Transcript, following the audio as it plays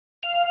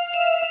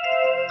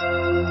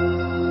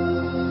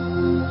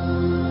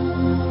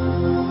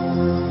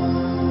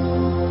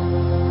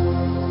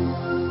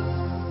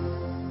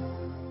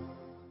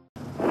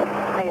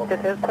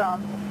90 000.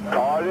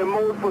 Ja, det är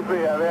mord på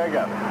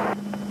Sveavägen.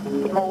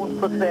 Mord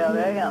på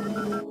Sveavägen.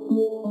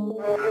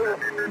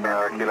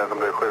 Killen som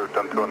blev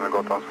skjuten,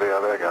 Tunnelgatan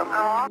Sveavägen.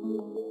 Ja.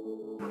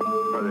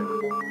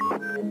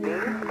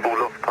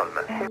 Olof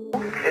Palme.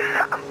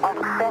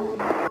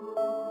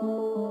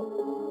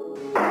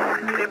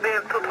 Det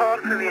blev total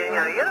förvirring.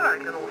 Är det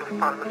verkligen Olof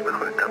Palme som är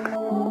skjuten?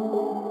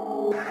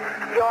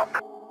 Ja.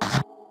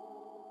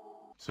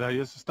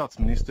 Sveriges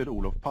statsminister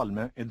Olof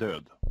Palme är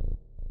död.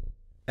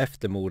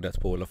 Efter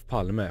mordet på Olof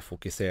Palme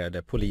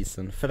fokuserade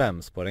polisen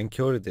främst på den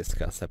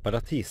kurdiska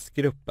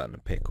separatistgruppen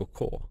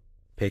PKK.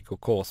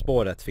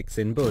 PKK-spåret fick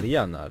sin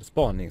början när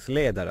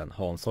spaningsledaren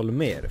Hans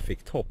Holmér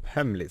fick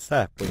topphemlig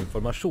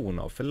Säpo-information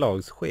av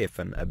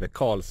förlagschefen Ebbe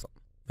Carlsson.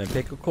 Men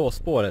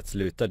PKK-spåret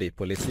slutade i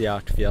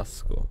polisiärt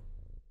fiasko.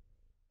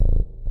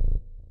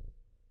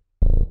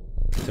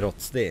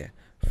 Trots det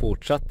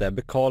fortsatte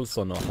Ebbe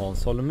Carlsson och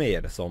Hans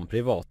Holmér som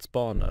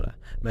privatspanare,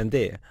 men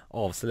det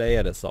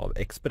avslöjades av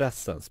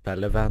Expressens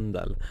Pelle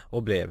Wendel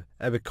och blev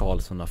Ebbe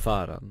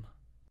Carlsson-affären.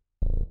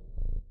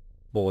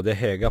 Både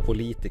höga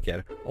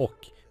politiker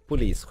och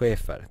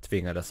polischefer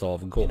tvingades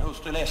avgå. Din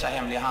hustru läsa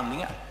hemliga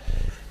handlingar.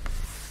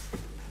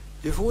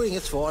 Du får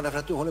inget svar därför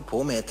att du håller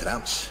på med ett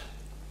trams.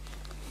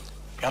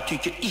 Jag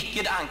tycker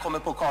icke det ankommer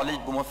på Carl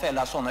Lidbom att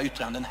fälla sådana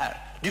yttranden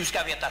här. Du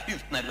ska veta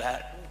hut när du är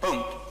här.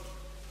 Punkt.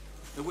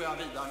 Nu går jag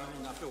vidare med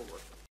mina frågor.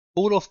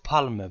 Olof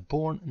Palme,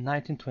 born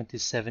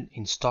 1927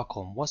 in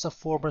Stockholm, was a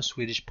former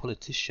Swedish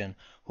politician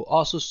who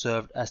also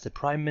served as the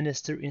prime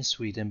minister in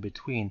Sweden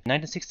between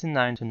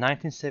 1969 to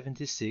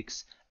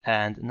 1976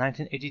 and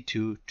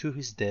 1982 to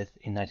his death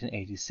in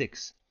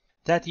 1986.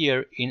 That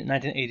year, in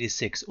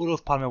 1986,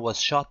 Olof Palme was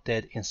shot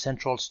dead in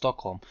central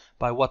Stockholm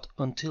by what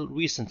until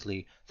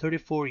recently,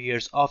 34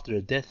 years after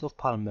the death of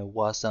Palme,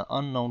 was an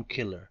unknown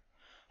killer.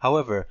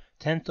 However,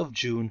 10th of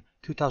June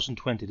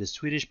 2020, the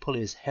Swedish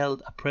police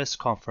held a press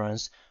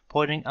conference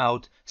pointing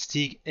out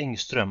Stig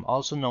Engström,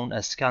 also known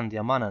as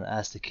Skandiamannen,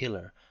 as the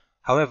killer.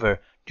 However,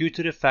 due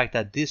to the fact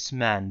that this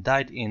man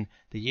died in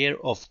the year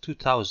of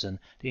 2000,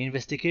 the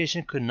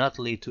investigation could not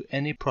lead to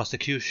any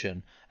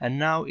prosecution, and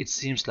now it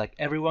seems like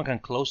everyone can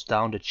close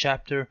down the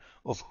chapter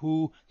of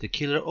who the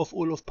killer of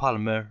Olof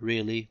Palme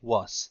really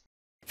was.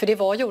 För det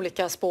var ju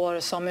olika spår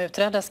som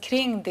utreddes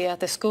kring det, att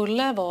det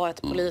skulle vara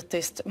ett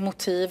politiskt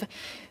motiv.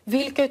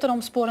 Vilka utav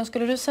de spåren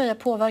skulle du säga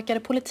påverkade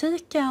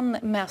politiken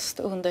mest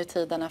under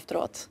tiden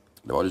efteråt?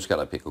 Det var det så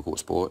kallade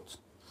PKK-spåret.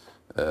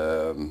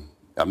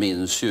 Jag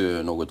minns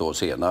ju något år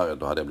senare,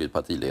 då hade jag blivit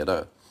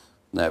partiledare,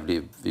 när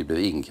vi blev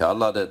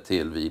inkallade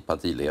vi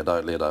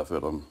partiledare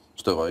för de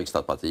större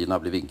riksdagspartierna,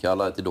 blev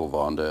inkallade till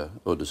dåvarande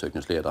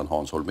undersökningsledaren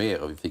Hans Holmér,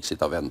 och vi fick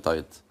sitta och vänta i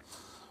ett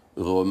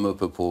rum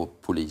uppe på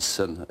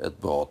polisen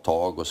ett bra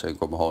tag, och sen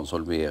kommer Hans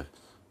Holmér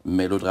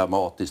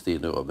melodramatiskt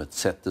in i rummet,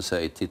 sätter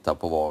sig, tittar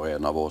på var och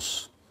en av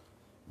oss,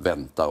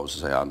 väntar, och så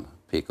säger han: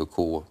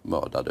 PKK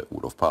mördade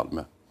Olof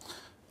Palme.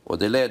 Och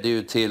det ledde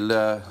ju till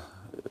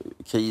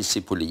kris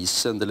i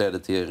polisen, det ledde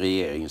till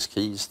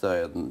regeringskris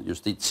där en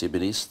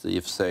justitieminister, i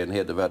och för sig en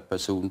hedervärd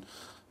person,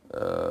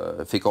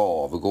 fick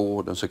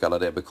avgå, den så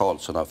kallade Ebbe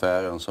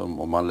Carlsson-affären, som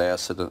om man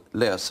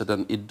läser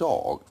den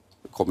idag,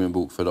 det kom ju en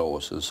bok för några år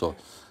sedan, så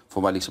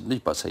får man liksom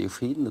nypa sig i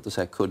skinnet och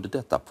säga: kunde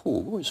detta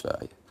pågå i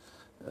Sverige?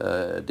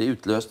 Det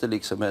utlöste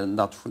liksom en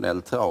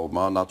nationell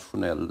trauma,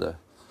 nationell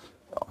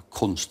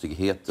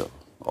konstigheter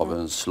av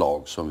en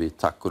slag som vi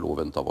tack och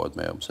lov inte har varit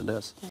med om sedan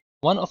dess.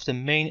 One of the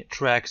main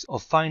tracks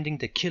of finding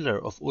the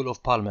killer of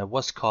Olof Palme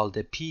was called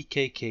the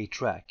PKK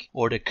track,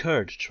 or the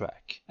Kurd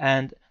track,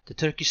 and the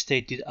Turkish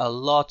state did a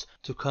lot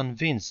to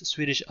convince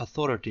Swedish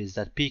authorities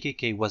that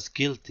PKK was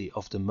guilty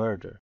of the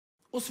murder.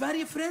 Och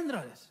Sverige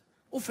förändrades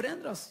och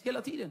förändras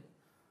hela tiden.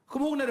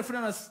 Kom ihåg när det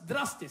förändrades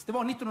drastiskt. Det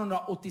var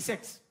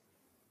 1986.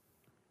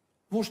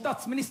 Vår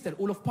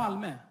statsminister Olof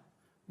Palme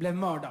blev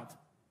mördad.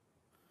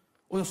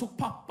 Och jag såg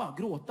pappa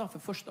gråta för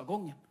första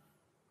gången.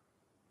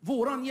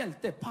 Våran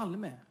hjälte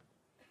Palme,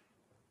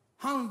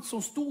 han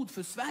som stod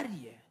för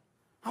Sverige,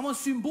 han var en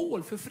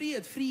symbol för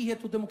fred,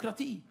 frihet och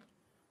demokrati.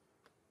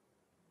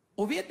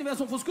 Och vet ni vem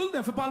som får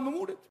skulden för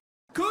Palmemordet?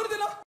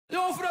 Kurderna!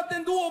 Ja, för att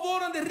den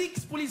dåvarande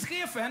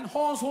rikspolischefen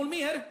Hans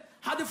Holmér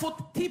hade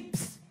fått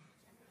tips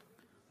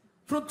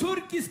från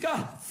turkiska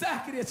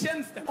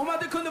säkerhetstjänsten om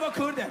att det kunde vara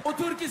kurder. Och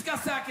turkiska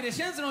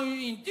säkerhetstjänsten har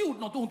ju inte gjort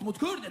något ont mot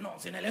kurder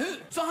någonsin, eller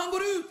hur? Så han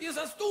går ut i ett så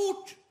här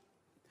stort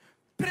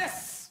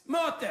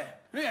pressmöte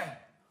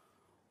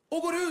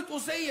och går ut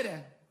och säger det.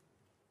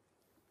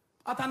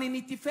 Att han är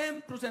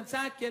 95%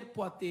 säker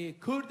på att det är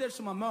kurder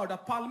som har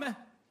mördat Palme.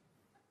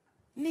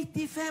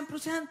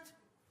 95%!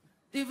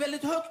 Det är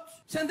väldigt högt.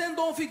 Sen den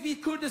dagen fick vi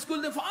kurder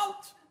skulden för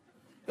allt.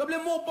 Jag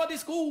blev mobbad i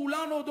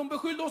skolan och de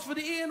beskyllde oss för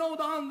det ena och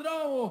det andra.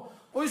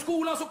 Och i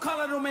skolan så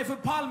kallade de mig för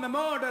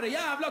Palmemördare.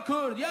 Jävla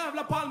kurd,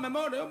 jävla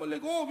Palmemördare. Jag bara,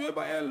 lägg av, jag är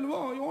bara 11.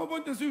 Jag var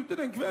inte ens ute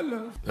den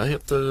kvällen. Jag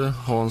heter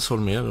Hans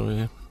Holmér och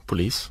är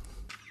polis.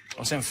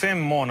 Och sen 5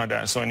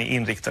 månader så är ni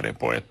inriktade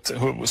på ett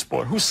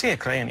huvudspår. Hur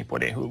säkra är ni på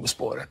det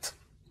huvudspåret?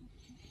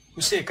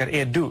 Hur säker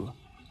är du?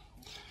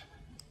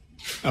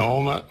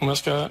 Ja, om jag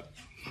ska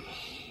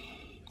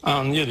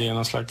Anger det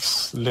någon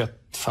slags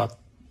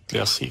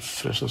lättfattliga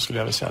siffror så skulle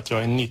jag vilja säga att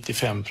jag är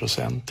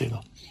 95%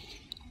 idag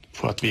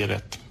på att vi är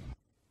rätt.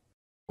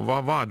 Och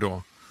vad var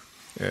då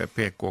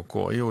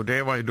PKK? Jo,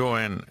 det var ju då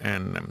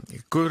en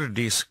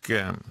kurdisk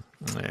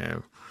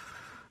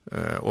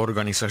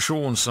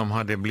organisation som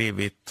hade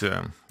blivit,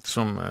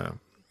 som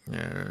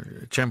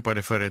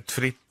kämpade för ett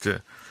fritt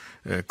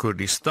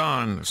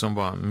Kurdistan, som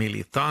var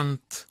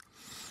militant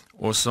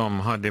och som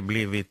hade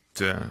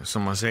blivit,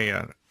 som man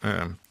säger,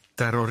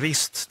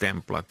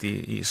 terroriststämplat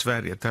i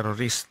Sverige,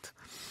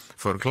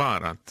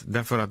 terroristförklarat,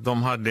 därför att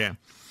de hade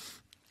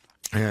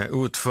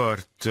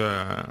utfört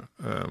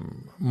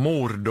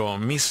mord och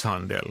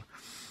misshandel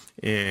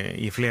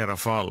i flera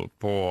fall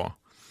på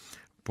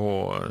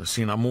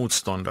sina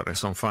motståndare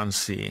som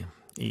fanns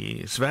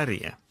i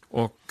Sverige.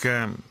 Och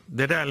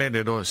det där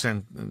ledde då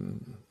sen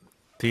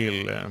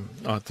till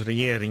att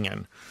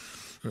regeringen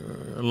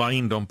la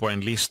in dem på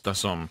en lista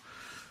som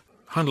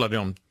handlade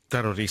om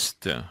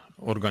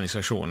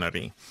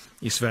terroristorganisationer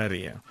i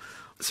Sverige.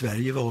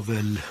 Sverige var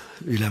väl,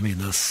 vill jag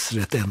minnas,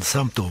 rätt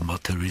ensamt om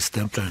att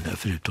terroriststämpla den här,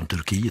 förutom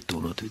Turkiet då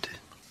naturligtvis.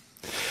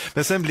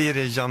 Men sen blir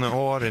det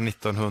januari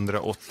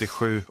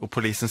 1987 och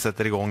polisen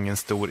sätter igång en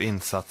stor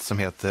insats som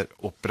heter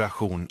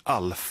Operation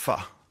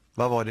Alfa.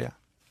 Vad var det?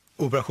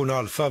 Operation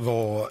Alfa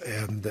var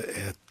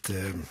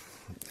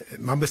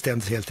man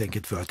bestämde sig helt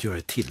enkelt för att göra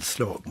ett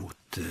tillslag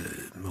mot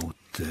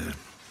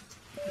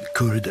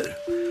kurder.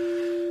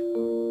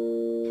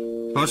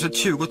 Det var alltså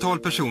ett 20-tal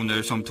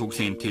personer som togs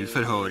in till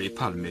förhör i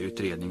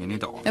Palmeutredningen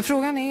idag. Ja,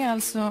 frågan är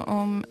alltså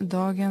om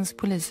dagens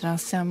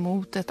polisrazzia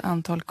mot ett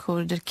antal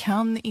kurder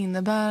kan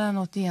innebära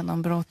något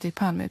genombrott i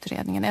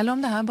Palmeutredningen. Eller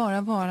om det här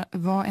bara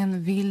var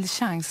en vild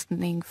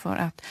chansning för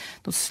att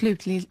då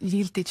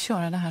slutgiltigt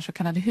köra det här så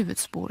kallade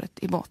huvudspåret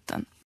i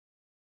botten.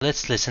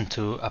 Let's listen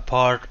to a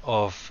part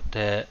of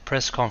the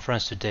press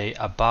conference today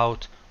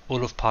about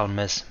Olof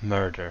Palme's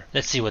murder.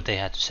 Let's see what they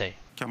had to say.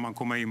 Kan man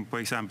komma in på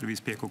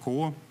exempelvis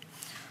PKK.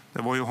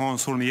 Det var ju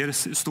Hans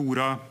Holmérs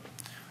stora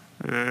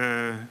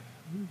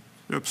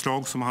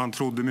uppslag som han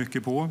trodde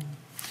mycket på.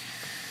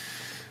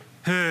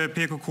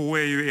 PKK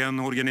är ju en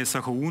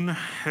organisation,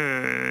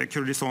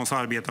 Kurdistans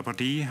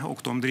arbetarparti, och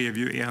de drev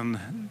ju en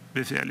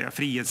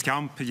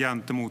frihetskamp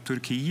gentemot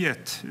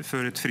Turkiet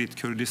för ett fritt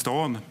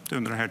Kurdistan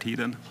under den här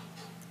tiden.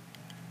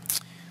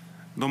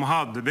 De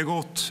hade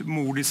begått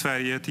mord i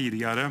Sverige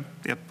tidigare,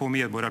 ett på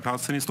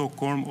Medborgarplatsen i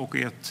Stockholm och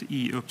ett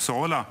i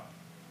Uppsala.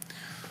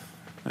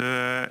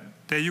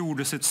 Det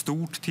gjordes ett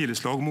stort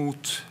tillslag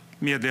mot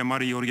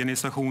medlemmar i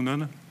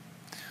organisationen.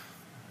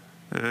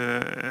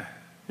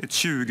 Ett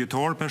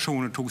 20-tal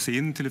personer togs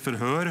in till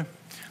förhör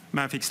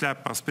men fick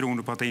släppas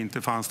beroende på att det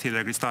inte fanns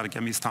tillräckligt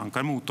starka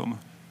misstankar mot dem.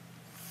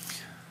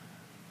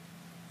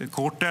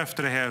 Kort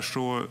efter det här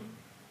så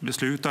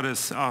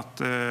beslutades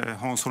att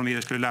Hans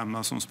Holmér skulle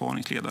lämna som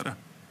spaningsledare.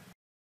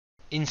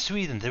 In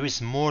Sweden there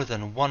is more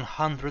than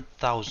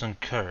 100,000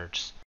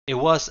 Kurds. It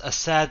was a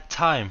sad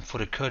time for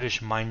the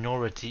Kurdish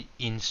minority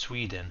in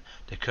Sweden,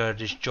 the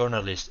Kurdish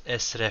journalist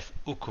Esref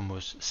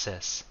Ukumus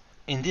says.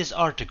 In this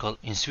article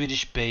in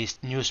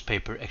Swedish-based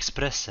newspaper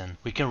Expressen,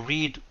 we can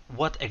read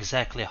what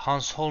exactly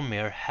Hans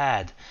Holmér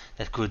had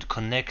that could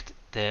connect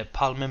the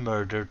Palme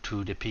murder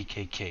to the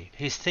PKK.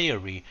 His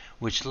theory,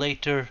 which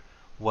later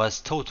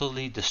was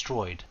totally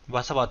destroyed,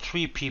 was about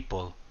three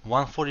people,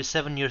 one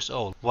 47 years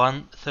old,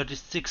 one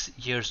 36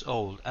 years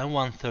old, and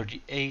one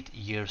 38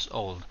 years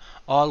old,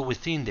 all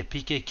within the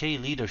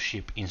PKK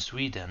leadership in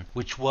Sweden,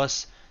 which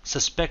was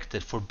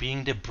suspected for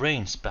being the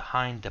brains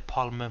behind the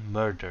Palme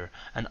murder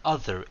and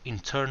other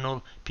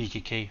internal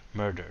PKK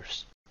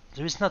murders.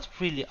 There is not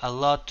really a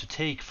lot to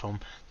take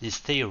from this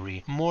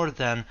theory, more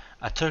than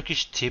a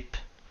Turkish tip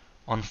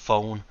on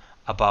phone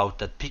about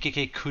that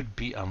PKK could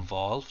be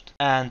involved,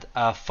 and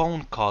a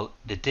phone call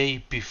the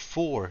day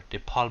before the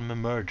Palme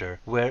murder,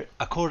 where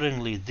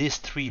accordingly these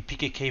three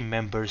PKK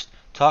members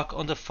talk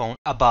on the phone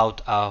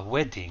about a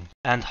wedding,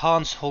 and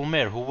Hans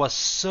Holmér, who was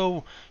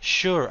so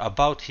sure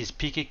about his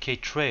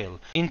PKK trail,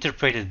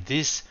 interpreted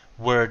this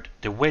word,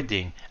 the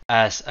wedding,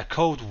 as a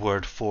code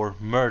word for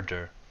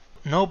murder.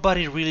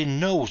 Nobody really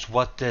knows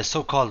what the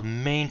so-called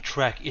main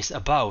track is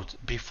about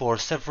before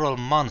several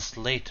months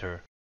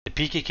later. The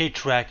PKK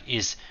track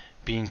is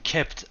being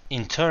kept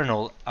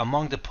internal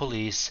among the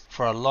police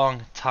for a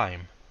long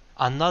time.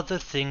 Another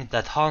thing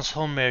that Hans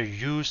Holmér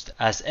used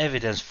as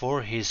evidence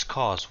for his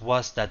cause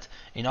was that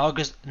in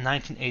August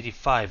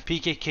 1985,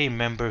 PKK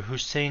member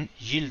Hussein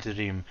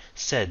Yildirim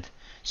said,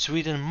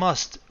 "Sweden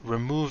must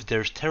remove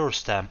their terror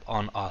stamp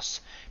on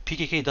us.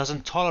 PKK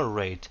doesn't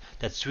tolerate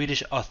that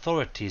Swedish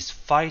authorities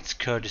fight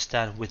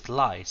Kurdistan with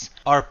lies.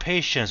 Our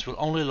patience will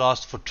only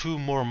last for 2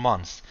 more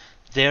months.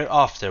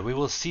 Thereafter, we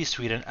will see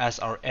Sweden as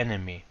our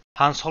enemy."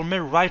 Hans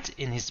Holmér writes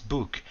in his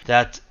book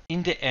that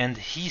in the end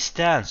he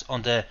stands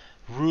on the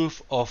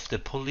roof of the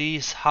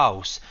police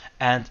house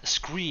and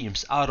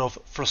screams out of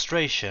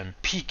frustration.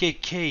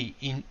 PKK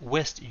in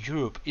West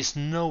Europe is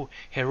no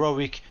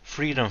heroic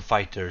freedom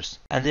fighters,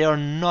 and they are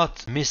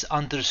not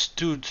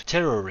misunderstood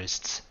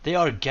terrorists. They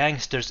are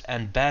gangsters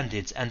and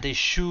bandits, and they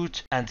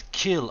shoot and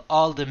kill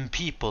all the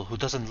people who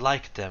doesn't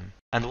like them.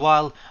 And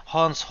while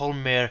Hans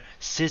Holmér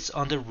sits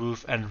on the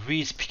roof and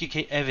reads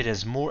PKK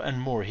evidence more and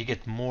more, he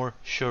gets more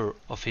sure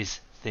of his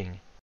thing.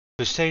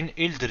 Hussein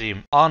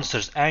Yildirim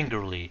answers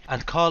angrily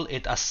and calls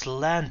it a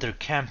slander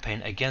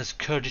campaign against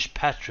Kurdish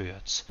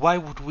patriots. Why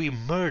would we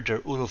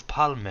murder Olof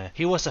Palme?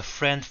 He was a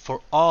friend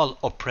for all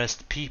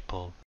oppressed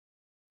people.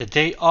 The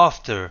day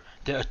after,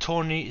 the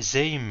attorney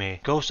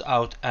Zeime goes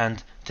out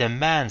and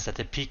demands that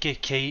the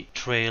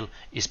PKK-trail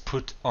is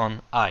put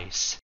on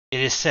ice. It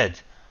is said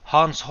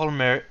Hans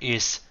Holmér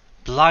is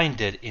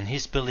blinded in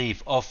his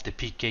belief of the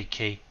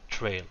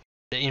PKK-trail.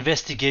 The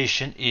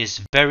investigation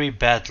is very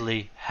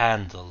badly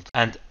handled,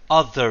 and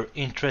other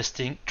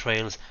interesting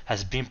trails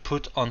has been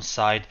put on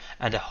side,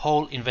 and the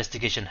whole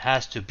investigation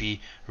has to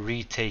be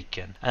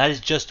retaken. And that is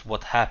just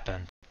what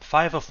happened.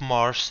 5 of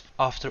March,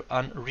 after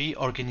a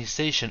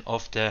reorganization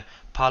of the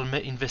Palme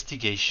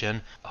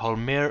investigation,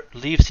 Holmér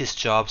leaves his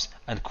jobs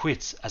and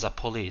quits as a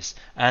police,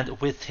 and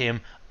with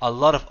him a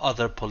lot of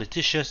other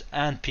politicians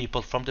and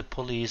people from the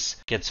police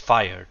gets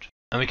fired.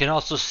 And we can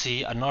also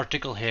see an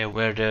article here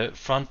where the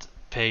front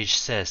page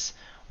says,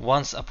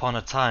 once upon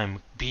a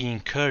time being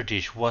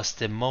Kurdish was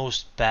the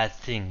most bad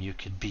thing you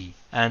could be.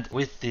 And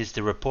with this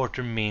the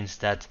reporter means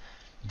that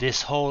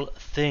this whole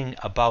thing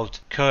about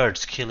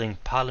Kurds killing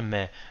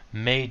Palme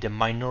made the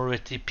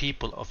minority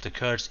people of the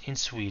Kurds in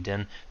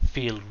Sweden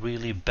feel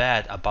really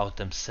bad about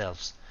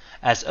themselves.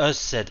 As Öz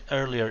said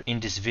earlier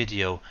in this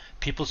video,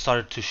 people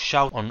started to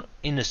shout on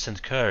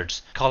innocent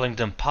Kurds, calling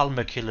them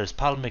Palme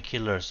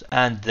killers,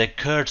 and the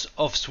Kurds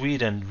of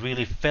Sweden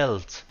really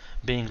felt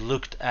being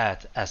looked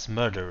at as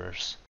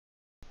murderers.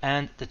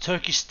 And the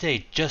Turkish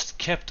state just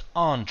kept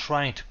on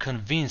trying to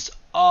convince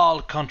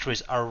all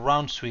countries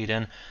around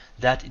Sweden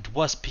that it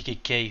was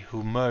PKK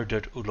who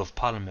murdered Olof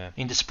Palme.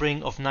 In the spring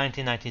of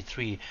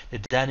 1993, the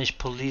Danish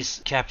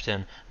police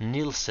captain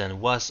Nielsen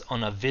was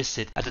on a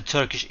visit at the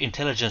Turkish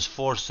intelligence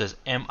forces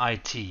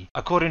MIT.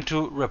 According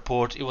to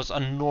report, it was a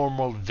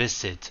normal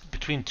visit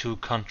between two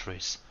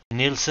countries.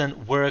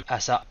 Nielsen worked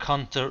as a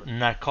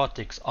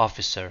counter-narcotics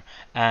officer,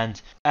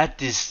 and at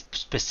this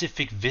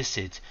specific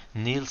visit,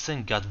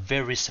 Nielsen got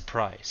very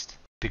surprised,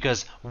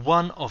 because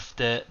one of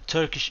the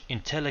Turkish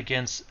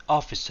intelligence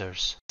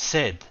officers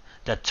said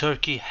that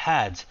Turkey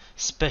had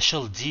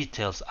special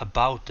details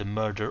about the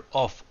murder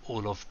of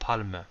Olof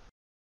Palme.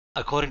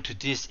 According to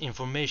this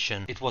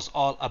information, it was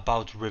all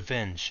about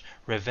revenge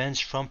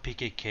from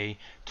PKK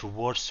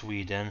towards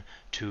Sweden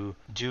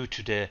due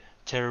to the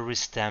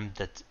terrorist stamp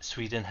that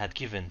Sweden had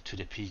given to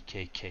the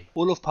PKK.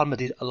 Olof Palme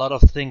did a lot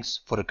of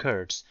things for the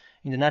Kurds.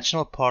 In the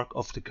national park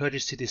of the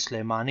Kurdish city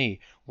Slemani,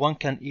 one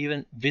can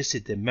even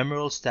visit the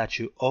memorial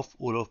statue of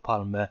Olof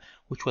Palme,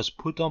 which was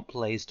put on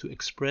place to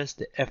express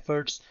the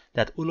efforts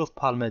that Olof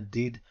Palme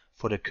did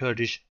for the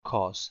Kurdish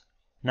cause.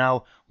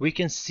 Now, we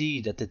can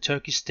see that the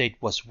Turkish state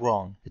was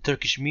wrong, the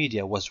Turkish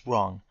media was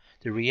wrong,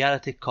 the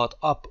reality caught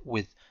up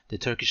with the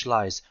Turkish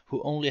lies,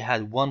 who only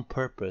had one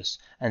purpose,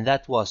 and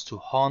that was to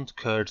haunt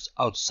Kurds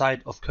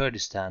outside of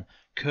Kurdistan,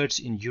 Kurds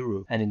in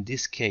Europe, and in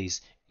this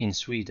case, in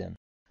Sweden.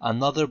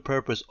 Another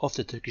purpose of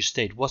the Turkish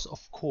state was,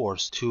 of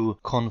course, to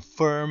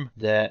confirm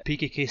the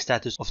PKK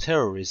status of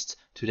terrorists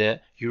to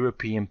the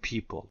European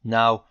people.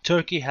 Now,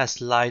 Turkey has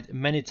lied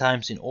many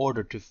times in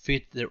order to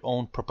fit their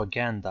own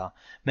propaganda.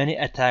 Many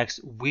attacks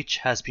which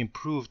has been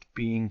proved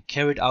being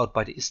carried out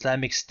by the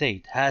Islamic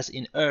State has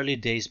in early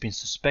days been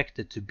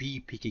suspected to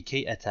be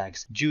PKK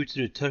attacks due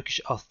to the Turkish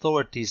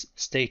authorities'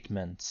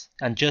 statements.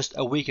 And just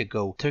a week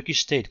ago, Turkish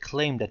state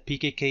claimed that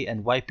PKK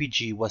and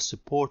YPG was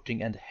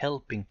supporting and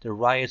helping the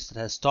riots that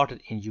has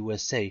started in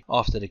USA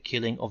after the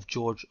killing of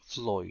George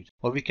Floyd.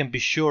 What we can be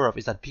sure of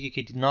is that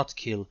PKK did not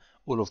kill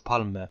Olof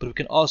Palme, but we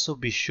can also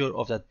be sure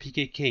of that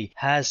PKK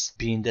has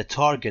been the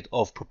target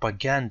of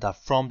propaganda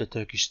from the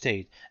Turkish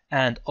state.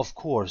 And of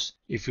course,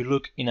 if you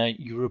look in a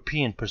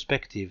European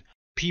perspective,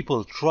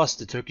 people trust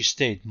the Turkish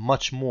state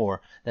much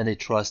more than they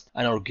trust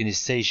an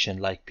organization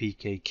like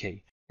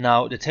PKK.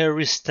 Now, the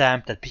terrorist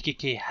stamp that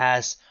PKK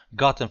has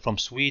gotten from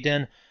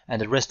Sweden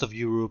and the rest of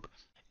Europe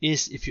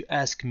is, if you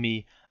ask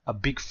me, a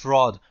big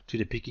fraud to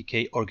the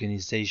PKK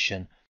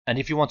organization. And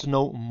if you want to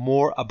know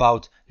more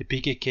about the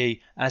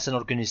PKK as an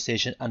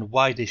organization and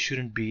why they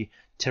shouldn't be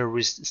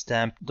terrorist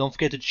stamped, don't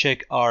forget to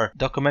check our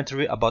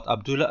documentary about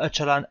Abdullah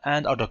Öcalan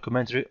and our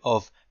documentary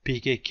of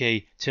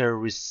PKK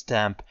terrorist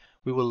stamp.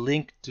 We will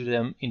link to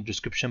them in the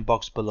description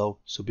box below,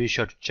 so be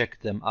sure to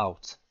check them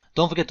out.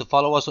 Don't forget to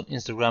follow us on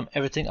Instagram,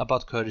 Everything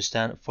About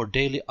Kurdistan, for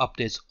daily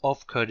updates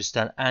of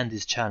Kurdistan and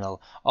this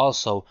channel.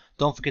 Also,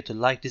 don't forget to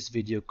like this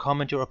video,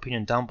 comment your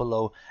opinion down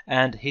below,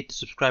 and hit the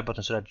subscribe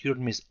button so that you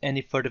don't miss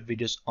any further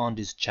videos on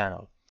this channel.